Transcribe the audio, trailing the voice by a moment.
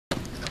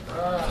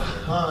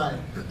All right.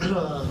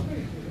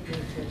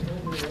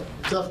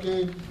 Tough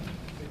game.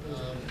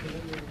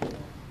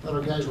 Thought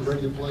our guys were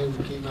ready to play.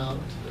 We came out,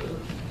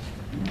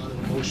 a lot of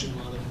emotion,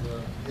 a lot of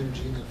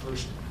energy in that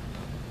first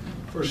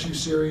few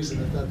series,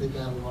 and I thought they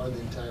battled hard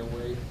the entire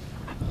way.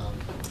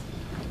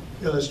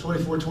 It's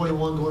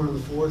 24-21 going into the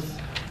fourth.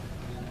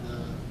 And,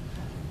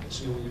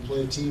 so when you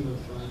play a team of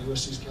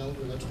USC's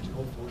caliber, that's what you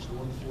hope for, is to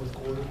win the fourth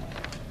quarter,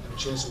 have a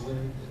chance of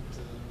winning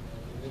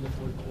it in the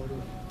fourth quarter.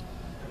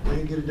 They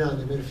didn't get it done.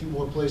 They made a few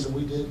more plays than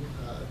we did,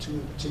 two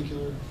in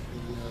particular,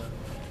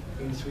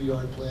 the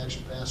 83-yard play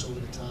action pass over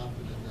the top,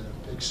 and then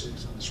the pick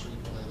six on the screen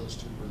play. Those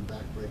two were the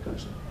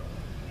backbreakers. And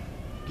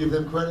give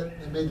them credit.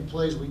 They made the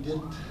plays. We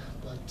didn't.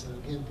 But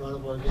again, proud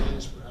of our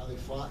guys for how they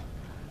fought,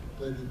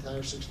 played the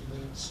entire 60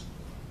 minutes.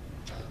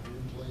 We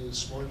didn't play as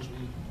smart as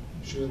we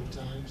should at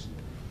times. And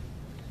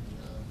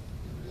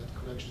we got the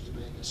corrections to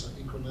make. I saw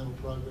incremental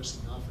progress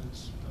in the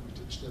offense. We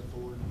took a step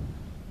forward.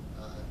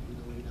 We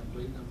know we didn't have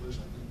great numbers.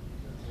 I think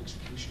the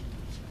execution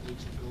is some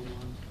things to build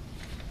on.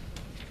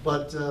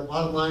 But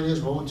bottom line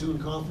is we're 0-2 in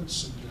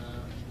conference,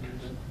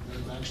 and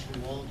we're backs to the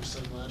wall just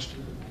like last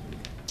year.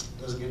 It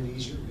doesn't get any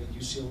easier. We got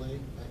UCLA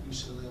at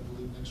UCLA, I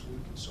believe, next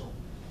week, and so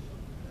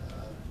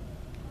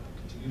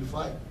continue to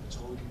fight. That's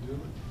all we can do.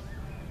 And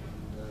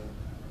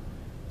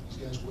these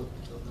guys will.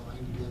 They'll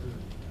hang together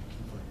and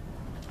keep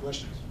fighting.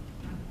 Questions?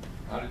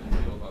 How did you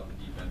feel about the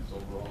defense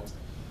overall?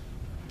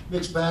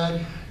 Mixed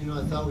bag.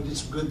 I thought we did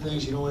some good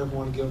things. You don't ever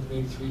want to give up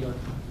an 83-yard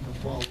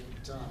ball over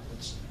the top.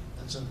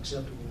 That's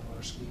unacceptable in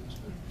our schemes.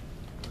 But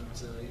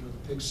the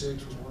pick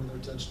six was one of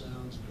their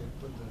touchdowns.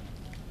 We put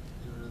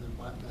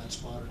another bad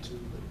spot or two.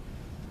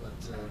 But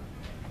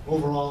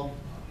overall,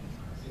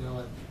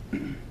 a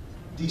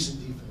decent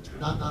defense.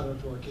 Not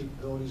up to our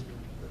capabilities,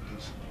 but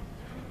decent.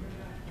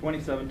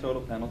 27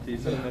 total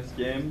penalties in this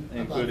game,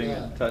 including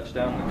a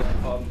touchdown that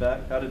got called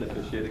back. How did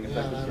officiating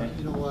affect this game?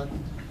 You know what?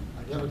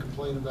 I never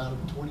complain about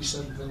it.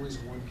 27 penalties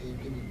in one game.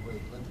 Give me a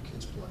break. Let the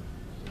kids play.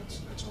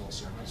 That's all I'm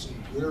saying. I'm not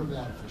saying good or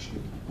bad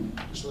officiating.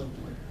 Just let them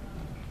play.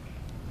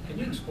 Can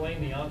you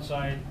explain the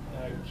onside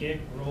kick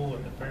rule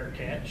with the fair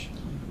catch?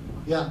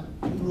 Yeah,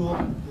 new rule.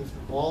 If the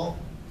ball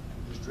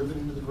is driven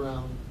into the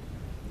ground,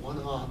 one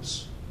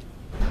hops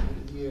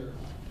into the air,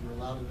 you're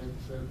allowed to make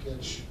the fair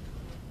catch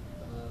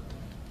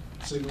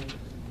signal and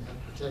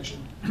have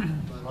protection.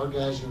 But our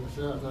guys, the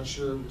fair, I'm not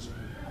sure it was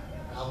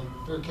a valid.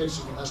 Fair catch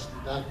signal has to be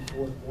back and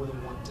forth more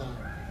than one time.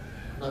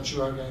 I'm not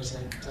sure our guys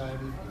had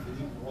time. If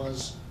it even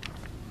was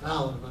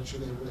valid, I'm not sure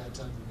they would have had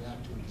time to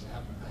react to it because it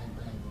happened bang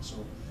bang. And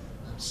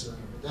so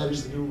that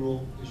is the new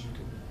rule: is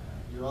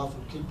you're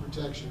offered kick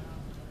protection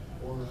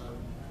or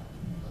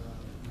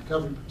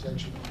recovery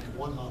protection on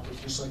one hopper,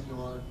 just like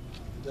you are if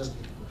it doesn't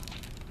hit the ground.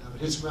 Now, if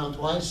it hits the ground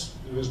twice,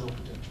 there is no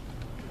protection.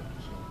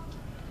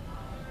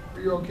 Are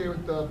you okay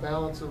with the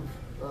balance of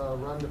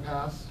run to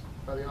pass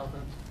by the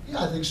offense?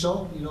 Yeah, I think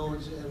so. We know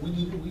we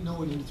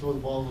need to throw the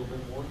ball a little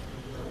bit more.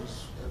 That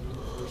was evident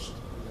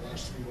in the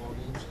last three ball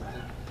games. I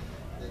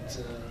think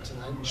that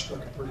tonight we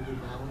struck a pretty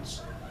good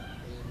balance,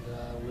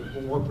 and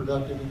we're more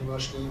productive in the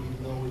rush game,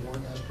 even though we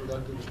weren't as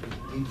productive as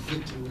we need to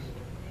get to.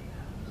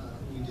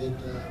 We did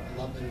a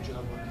lot better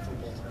job running the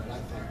football tonight, I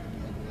thought, than we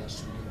had the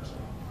last three games.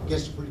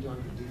 Against a pretty darn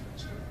good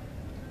defense.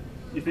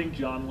 You think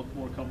John looked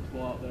more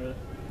comfortable out there?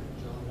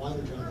 John White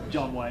or John White?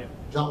 John White.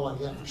 John White,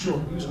 yeah, for sure.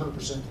 He was 100%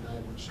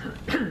 tonight, which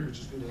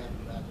is good to have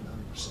him back at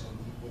 100%.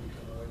 He wouldn't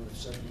come away with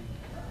 70,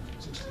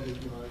 68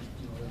 yards.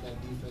 That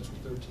defense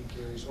with 13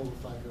 carries, over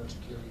 5 yards a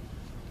carry.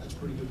 That's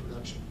pretty good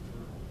production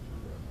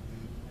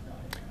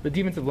The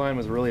defensive line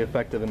was really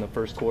effective in the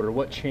first quarter.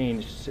 What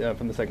changed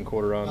from the second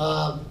quarter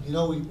on?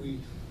 We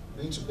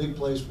made some big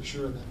plays for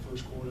sure in that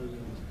first quarter.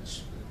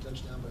 This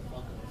touchdown by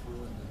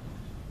Falkenhofer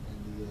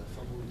and the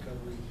fumble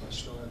recovery by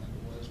Starr, I think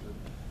it was. But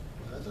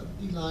I thought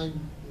the D-line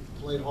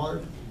played hard.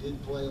 We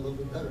did play a little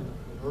bit better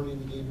early in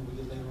the game than we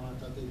did later on. I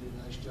thought they did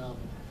a nice job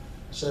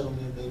of settling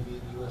in, they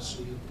being USC,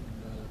 and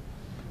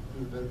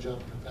do a better job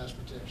of pass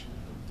protection.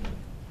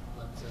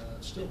 But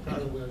still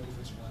proud of the way our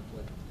defensive line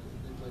played.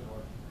 They played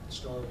hard.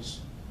 Starr was,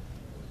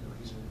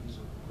 he's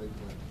a great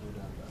player, no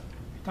doubt about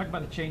it. Talk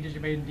about the changes you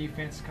made in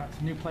defense, got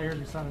some new players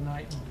we saw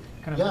tonight.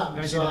 And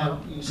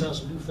You saw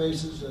some new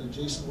faces,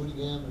 Jason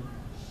Whittingham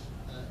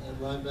and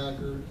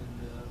linebacker, and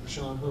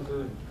Rashawn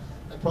Hooker. And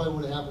that probably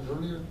would have happened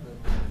earlier,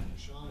 but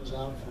Rashawn was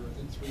out for, I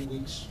think, 3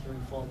 weeks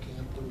during fall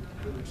camp.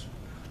 He was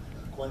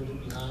quite a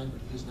bit behind,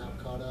 but he is now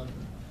caught up.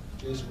 And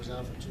Jason was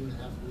out for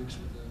 2.5 weeks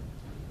with the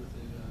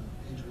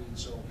injury, and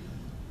so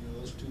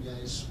those two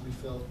guys, we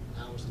felt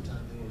now was the time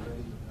they were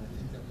ready. And I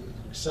think that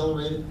we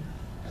accelerated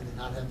and did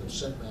not have those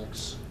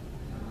setbacks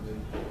in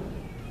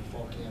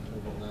fall camp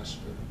over the last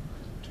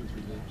 2 or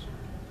 3 games.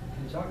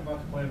 Can you talk about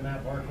the play of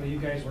Matt Barkley? You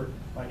guys were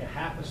like a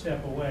half a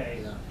step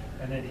away,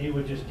 and then he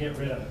would just get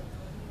rid of it.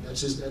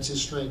 That's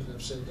his strength. And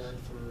I've said that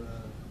for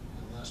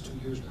the last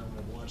 2 years now when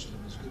I've watched him.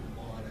 He's getting the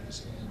ball out of his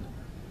hand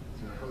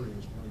in a hurry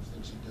is one of the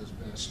things he does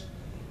best.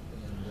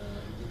 And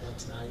he did that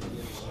tonight. He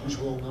had his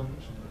usual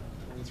numbers,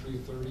 23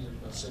 or 30, and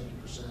about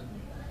 70%.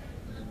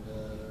 And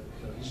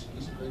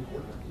he's a great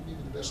quarterback. He may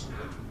be the best in the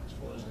country as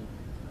far as a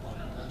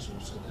pocket passer.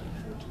 I've said that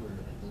before too. I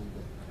believe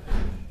that.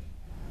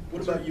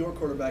 What about your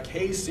quarterback?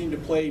 Hayes seemed to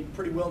play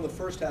pretty well in the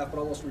first half, but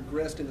almost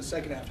regressed in the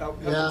second half. How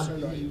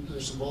concerned are you?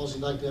 There's some balls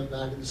he'd like to have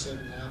back in the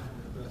second half,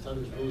 but I thought he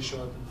was really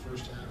sharp in the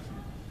first half.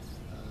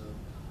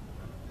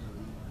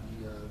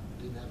 He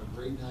didn't have a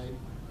great night.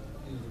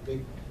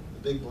 The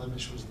big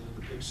blemish was the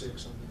pick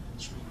six on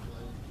the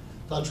screenplay.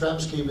 Thought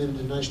Travis came in and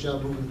did a nice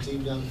job moving the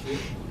team down the field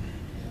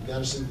and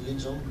got us into the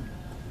end zone.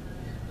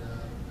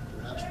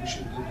 And perhaps we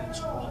should have given him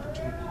some more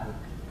opportunity,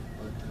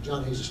 but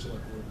John Hayes is still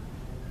at quarterback.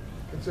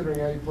 Considering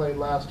how you played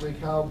last week,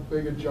 how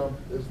big a jump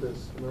is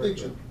this? Big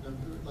jump.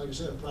 Like I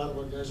said, I'm proud of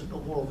our guys. There's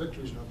no moral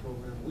victories in our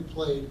program. We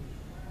played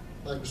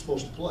like we're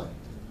supposed to play.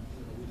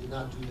 We did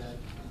not do that in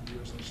the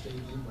Arizona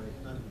State game,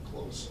 right? Not even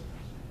close.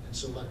 And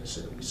so, like I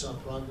said, we saw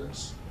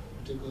progress,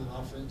 particularly in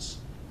offense,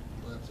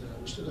 but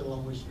we still got a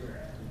long ways to go.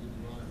 Don't get me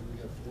wrong. We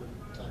got 4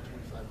 top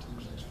 25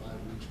 teams next 5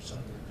 weeks or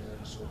something like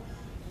that. So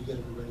we got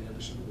to be ready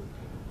every single week.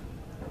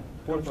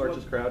 Fourth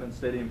largest crowd in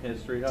stadium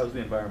history. How was the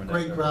environment?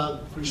 Great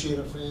crowd. Appreciate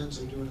our fans.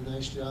 They're doing a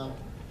nice job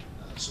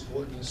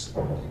supporting us.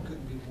 They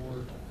couldn't be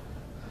more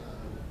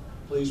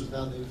pleased with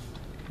how they've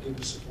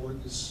given us support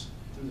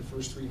through the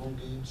first 3 home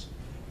games,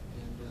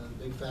 and a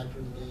big factor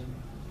in the game,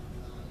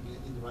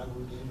 in the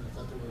rivalry game. And I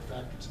thought they were a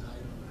factor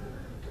tonight in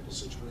a couple of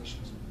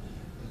situations,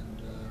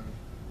 and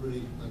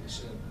really, like I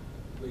said,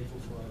 grateful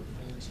for our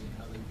fans and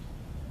how they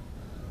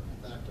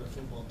backed our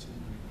football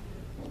team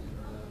and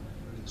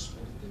really the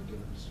support that they've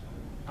given us.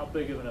 How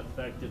big of an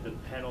effect did the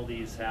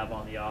penalties have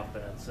on the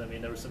offense? I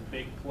mean, there were some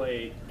big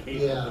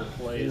capable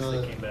plays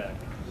that came back.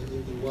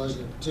 It was,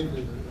 and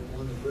particularly the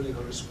one that really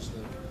hurt us was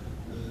the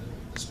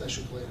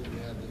special play that we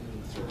had, the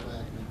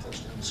throwback and then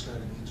touchdown to Scott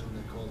in the end zone.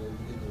 They called it, we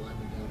get the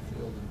lineman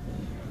downfield, and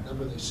the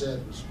number they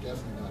said was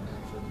definitely not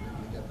downfield.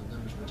 Maybe they got the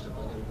numbers mixed up.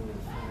 I got to go to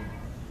the phone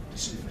to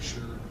see for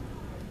sure,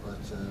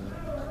 but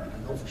I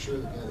know for sure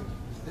the guy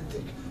that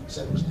they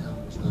said was down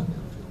was not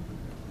downfield.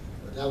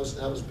 But that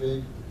was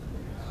big.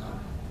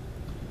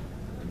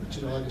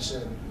 But like I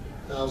said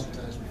 1,000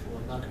 times before,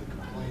 I'm not going to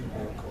complain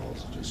about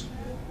calls. It just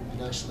would be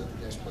nice to let the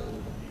guys play a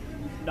little bit.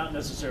 Not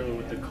necessarily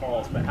with the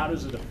calls, but how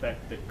does it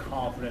affect the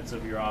confidence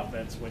of your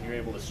offense when you're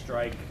able to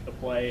strike a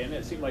play? And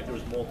it seemed like there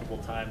was multiple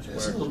times where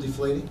it's a little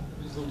deflating.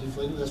 It's a little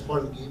deflating. That's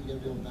part of the game. You got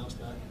to be able to bounce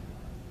back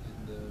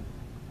and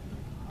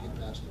get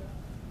past it.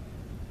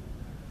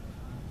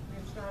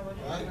 All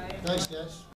right. Thanks, guys.